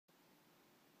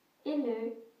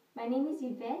Hello, my name is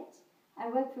Yvette. I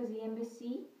work for the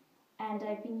embassy and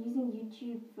I've been using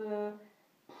YouTube for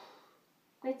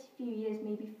quite a few years,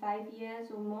 maybe 5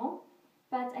 years or more.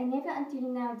 But I never until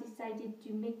now decided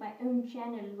to make my own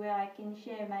channel where I can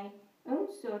share my own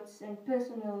thoughts and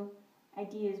personal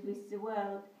ideas with the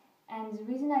world. And the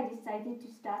reason I decided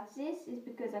to start this is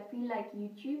because I feel like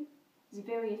YouTube is a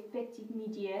very effective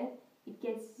media. It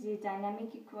gets the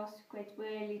dynamic across quite well,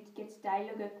 it gets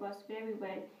dialogue across very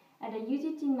well. And I use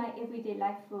it in my everyday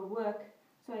life for work.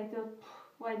 So I thought,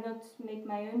 why not make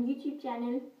my own YouTube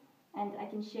channel and I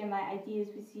can share my ideas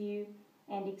with you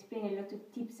and explain a lot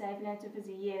of tips I've learned over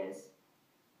the years.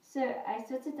 So I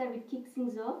thought that I would kick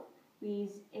things off with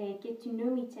a get to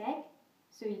know me tag.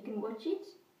 So you can watch it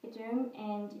at home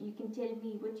and you can tell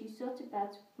me what you thought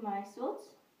about my thoughts.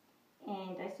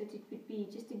 And I thought it would be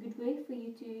just a good way for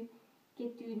you to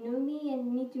get to know me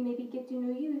and me to maybe get to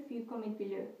know you if you comment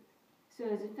below. So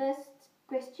the first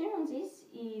question on this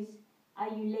is, are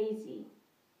you lazy?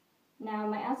 Now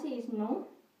my answer is no.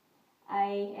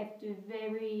 I have a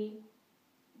very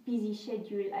busy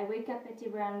schedule. I wake up at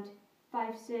around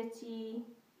 5:30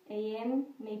 a.m.,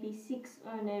 maybe 6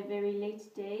 on a very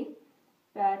late day.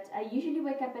 But I usually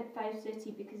wake up at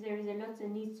 5:30 because there is a lot that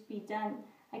needs to be done.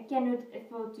 I cannot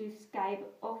afford to Skype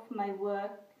off my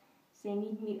work. They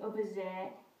need me over there.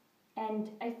 And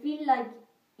I feel like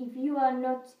if you are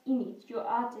not in it, your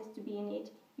art has to be in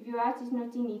it. If your art is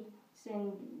not in it,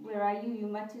 then where are you? You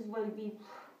might as well be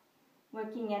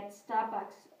working at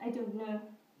Starbucks. I don't know.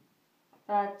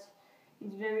 But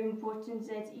it's very important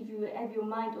that if you have your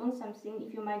mind on something,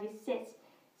 if your mind is set,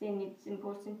 then it's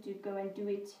important to go and do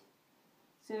it.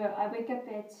 So I wake up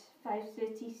at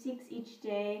 5:36 each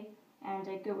day and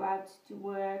I go out to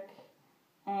work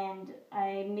and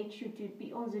I make sure to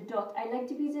be on the dot. I like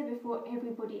to be there before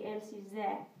everybody else is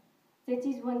there. That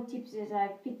is one tip that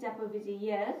I've picked up over the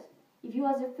years. If you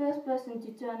are the first person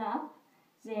to turn up,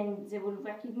 then they will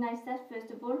recognize that first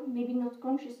of all, maybe not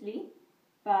consciously,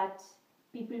 but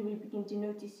people will begin to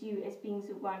notice you as being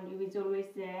the one who is always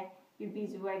there. You'll be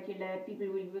the regular, people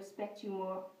will respect you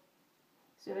more.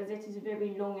 So that is a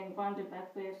very long and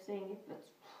roundabout way of saying it, but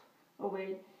oh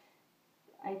well,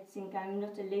 I think I'm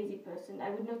not a lazy person.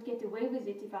 I would not get away with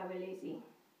it if I were lazy.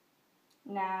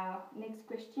 Now, next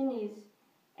question is,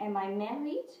 am I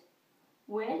married?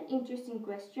 Well, interesting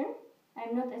question.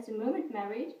 I'm not at the moment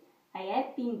married. I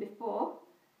have been before.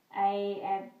 I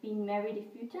have been married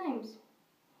a few times.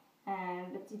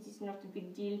 But it is not a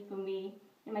big deal for me.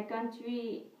 In my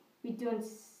country, we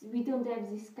don't have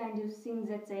this kind of thing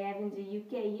that they have in the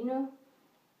UK, you know?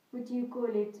 What do you call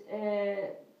it?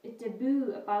 A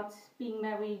taboo about being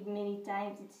married many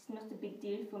times. It's not a big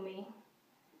deal for me.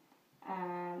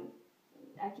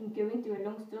 I can go into a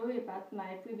long story about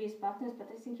my previous partners, but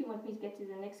I think you want me to get to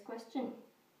the next question.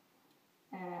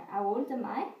 How old am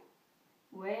I?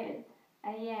 Well,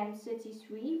 I am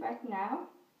 33 right now,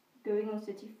 going on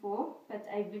 34, but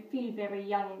I feel very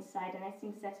young inside and I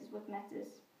think that is what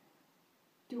matters.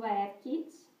 Do I have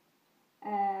kids?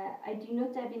 I do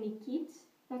not have any kids,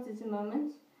 not at the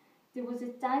moment. There was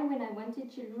a time when I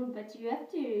wanted children, but you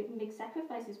have to make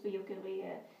sacrifices for your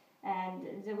career.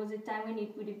 And there was a time when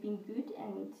it would have been good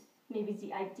and maybe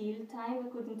the ideal time,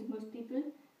 according to most people,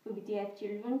 for me to have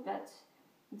children, but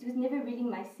it was never really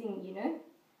my thing, you know?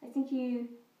 I think you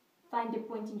find a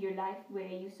point in your life where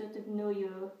you sort of know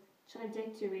your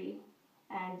trajectory,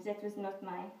 and that was not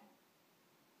mine.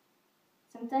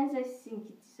 Sometimes I think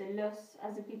it's a loss,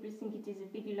 other people think it is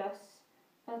a big loss,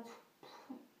 but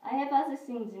I have other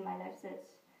things in my life that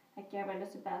I care a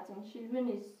lot about, and children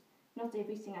is not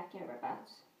everything I care about.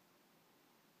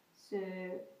 So,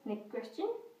 next question.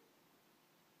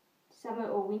 Summer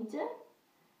or winter?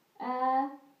 That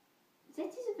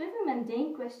is a very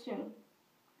mundane question.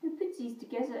 Who put these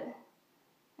together?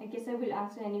 I guess I will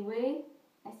answer anyway.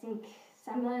 I think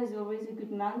summer is always a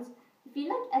good month. I feel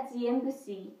like at the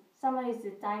embassy, summer is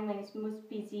the time when it's most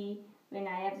busy, when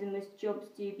I have the most jobs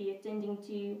to be attending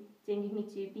to. They need me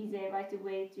to be there right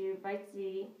away to write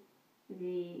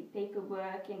the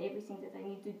paperwork and everything that I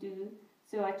need to do.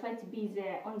 So I try to be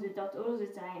there on the dot all the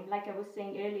time, like I was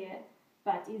saying earlier.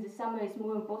 But in the summer it's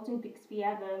more important because we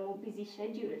have a more busy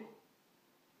schedule.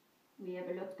 We have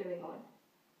a lot going on.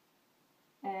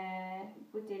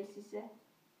 What else is there?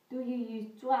 Do you use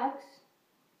drugs?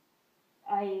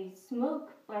 I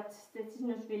smoke, but that is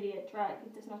not really a drug.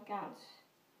 It does not count.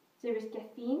 There is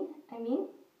caffeine,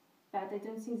 but I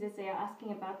don't think that they are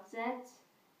asking about that.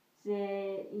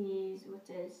 There is, what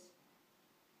else?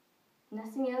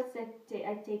 Nothing else that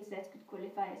I take that could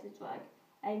qualify as a drug.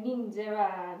 I mean, there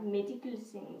are medical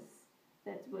things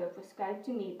that were prescribed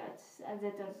to me, but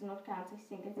that does not count. I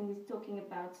think it's talking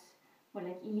about more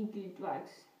like illegal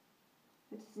drugs.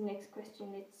 What is the next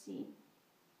question? Let's see.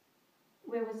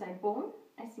 Where was I born?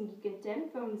 I think you can tell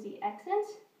from the accent,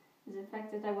 the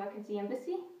fact that I work at the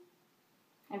embassy.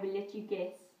 I will let you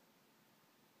guess.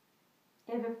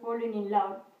 Ever fallen in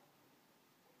love?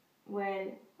 Well,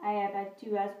 I have had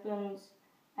 2 husbands.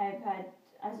 I've had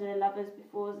other lovers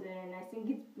before then. I think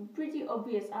it's a pretty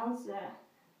obvious answer.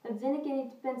 But then again,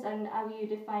 it depends on how you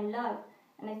define love.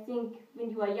 And I think when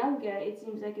you are younger, it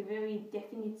seems like a very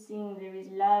definite thing. There is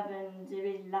love and there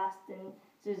is lust, and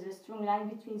there's a strong line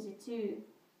between the two.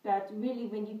 But really,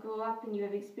 when you grow up and you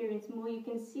have experienced more, you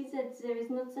can see that there is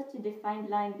not such a defined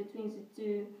line between the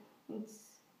two.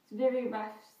 It's a very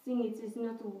rough thing. It is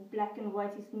not black and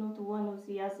white. It's not one or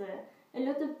the other. A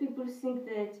lot of people think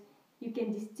that you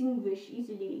can distinguish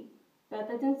easily, but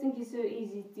I don't think it's so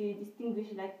easy to distinguish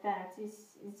like that.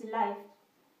 It's life.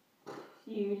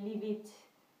 You live it.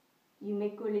 You may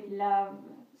call it love.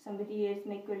 Somebody else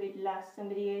may call it lust.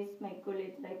 Somebody else may call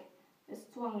it like a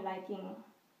strong liking.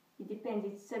 It depends.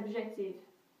 It's subjective.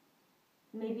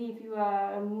 Maybe if you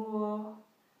are a more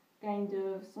kind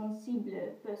of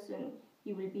sensible person,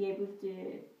 you will be able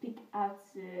to pick out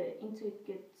the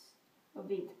intricacies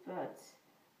of it, but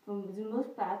for the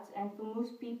most part and for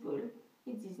most people,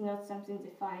 it is not something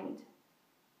defined.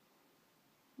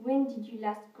 When did you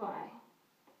last cry?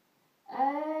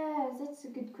 That's a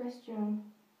good question.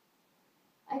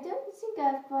 I don't think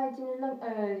I've cried in a long...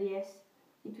 yes,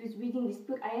 it was reading this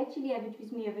book. I actually have it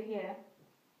with me over here.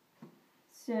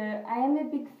 So I am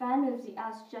a big fan of the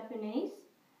art Japanese,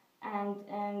 and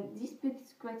this book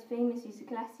is quite famous. It's a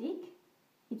classic.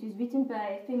 It was written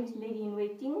by a famous lady in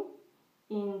waiting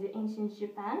in the ancient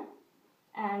Japan,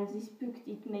 and this book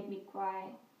did make me cry.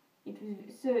 It was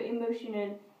so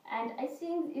emotional, and I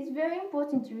think it's very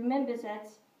important to remember that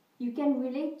you can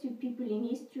relate to people in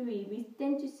history. We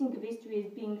tend to think of history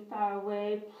as being far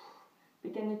away.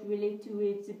 We cannot relate to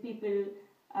it. The people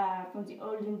from the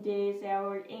olden days, they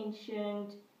are all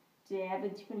ancient, they have a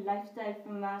different lifestyle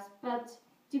from us, but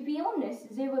to be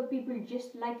honest, they were people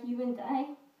just like you and I.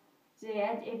 They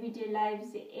had everyday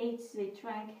lives. They ate, they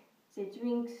drank, they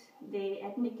drinks, they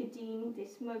had nicotine, they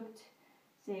smoked,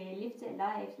 they lived their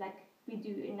lives like we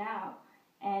do now.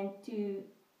 And to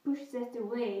push that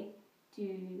away, to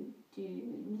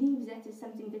leave that as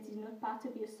something that is not part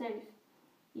of yourself,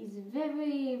 is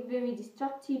very, very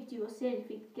destructive to yourself.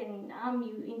 It can harm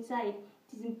you inside.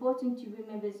 It is important to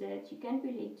remember that you can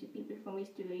relate to people from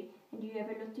history and you have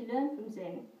a lot to learn from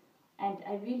them. And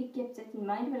I really kept that in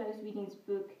mind while I was reading this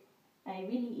book. I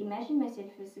really imagined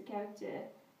myself as the character,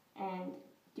 and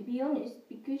to be honest,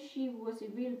 because she was a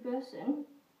real person,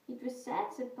 it was sad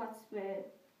the parts where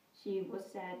she was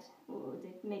sad or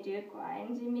that made her cry,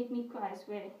 and they made me cry as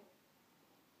well.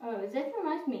 Oh, that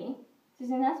reminds me, there's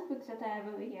another book that I have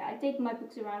over here. I take my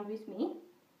books around with me,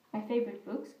 my favorite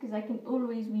books, because I can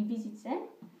always revisit them.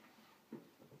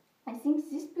 I think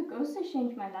this book also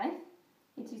changed my life.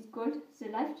 It is called The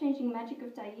Life-Changing Magic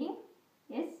of Tidying.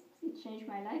 Yes, it changed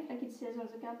my life, like it says on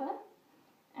the cover.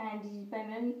 And it is by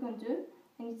Marie Kondo,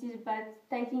 and it is about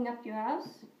tidying up your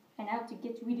house and how to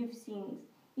get rid of things.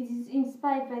 It is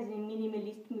inspired by the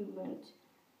minimalist movement.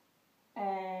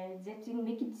 That will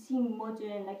make it seem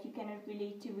modern, like you cannot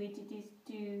relate to it. It is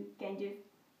too kind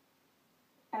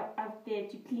of out there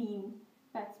to clean,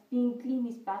 but being clean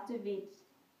is part of it.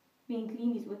 Being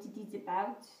clean is what it is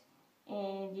about,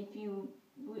 and if you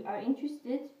are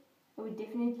interested, I would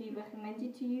definitely recommend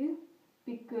it to you,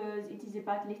 because it is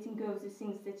about letting go of the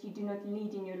things that you do not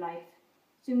need in your life.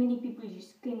 So many people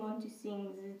just cling on to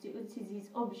things, to these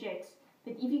objects,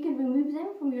 but if you can remove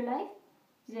them from your life,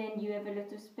 then you have a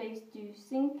lot of space to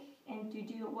think and to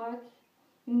do your work.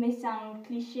 It may sound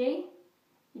cliche,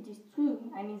 it is true.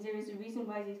 I mean, there is a reason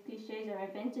why these cliches are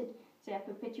invented. They are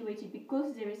perpetuated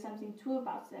because there is something true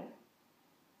about them.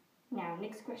 Now,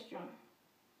 next question.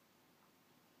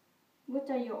 What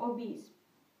are your hobbies?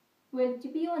 Well, to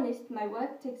be honest, my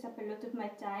work takes up a lot of my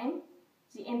time.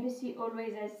 The embassy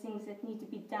always has things that need to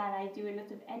be done. I do a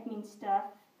lot of admin stuff.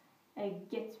 I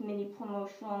get many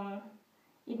promotions.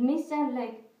 It may sound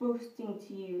like boasting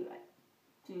to you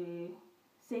to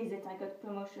say that I got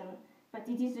promotion, but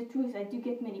it is the truth. I do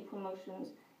get many promotions.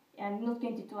 I'm not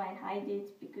going to try and hide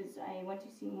it because I want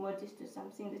to seem modest or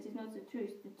something. That is not the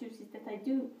truth. The truth is that I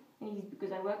do, and it is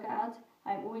because I work hard.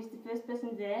 I'm always the first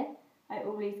person there. I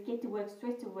always get to work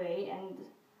straight away, and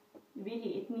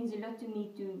really it means a lot to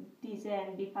me to be there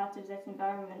and be part of that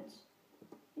environment.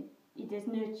 It has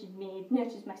nurtured me. It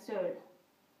nurtures my soul.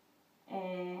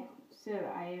 So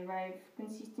I arrive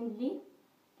consistently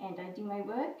and I do my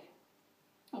work.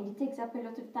 and it takes up a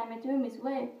lot of time at home as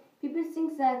well. People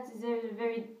think that there's a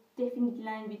very definite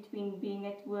line between being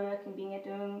at work and being at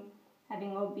home,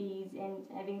 having hobbies and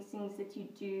having things that you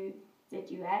do,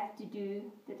 that you have to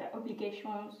do, that are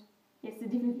obligations. Yes, the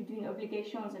difference between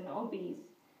obligations and hobbies.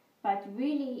 But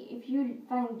really, if you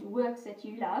find works that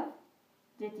you love,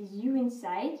 that is you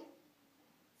inside,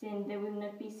 then there will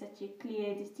not be such a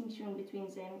clear distinction between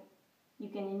them. You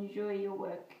can enjoy your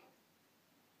work.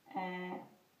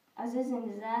 Other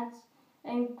than that,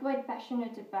 I'm quite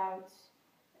passionate about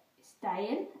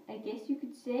style, I guess you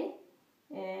could say.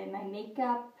 My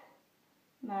makeup,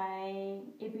 my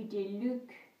everyday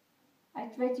look. I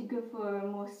try to go for a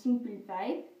more simple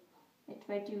vibe. I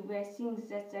try to wear things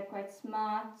that are quite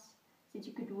smart, that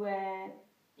you could wear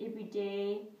every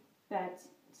day, but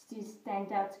still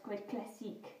stand out, quite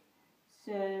classic.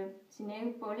 So the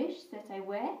nail polish that I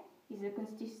wear is a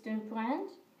consistent brand.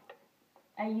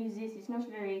 I use this, it's not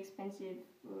very expensive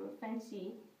or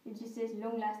fancy. It just says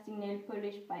long lasting nail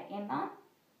polish by Emma.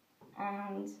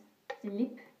 And the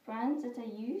lip brand that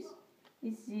I use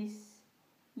is this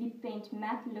lip paint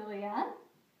matte L'Oreal.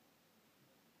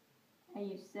 I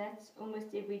use that almost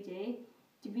every day.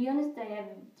 To be honest, I have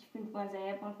different ones. I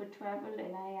have one for travel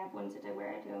and I have ones that I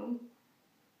wear at home.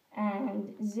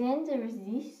 And then there is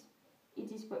this.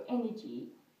 It is for energy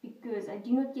because I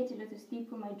do not get a lot of sleep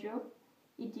for my job.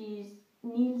 It is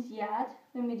Neil's Yard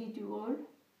Remedy to Roll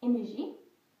Energy,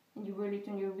 and you roll it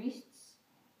on your wrists,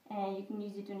 and you can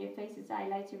use it on your face as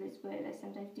highlighter as well. I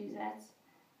sometimes do that.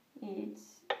 It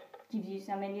gives you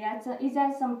some, and it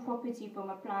has some property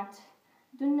from a plant.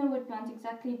 I don't know what plant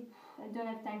exactly. I don't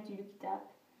have time to look it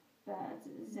up, but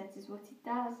that is what it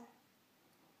does.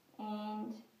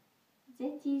 And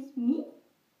that is me.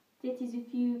 That is a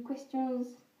few questions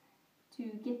to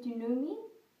get to know me.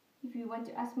 If you want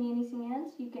to ask me anything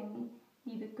else, you can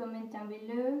leave a comment down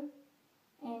below.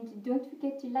 And don't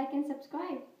forget to like and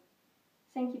subscribe.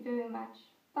 Thank you very much.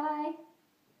 Bye.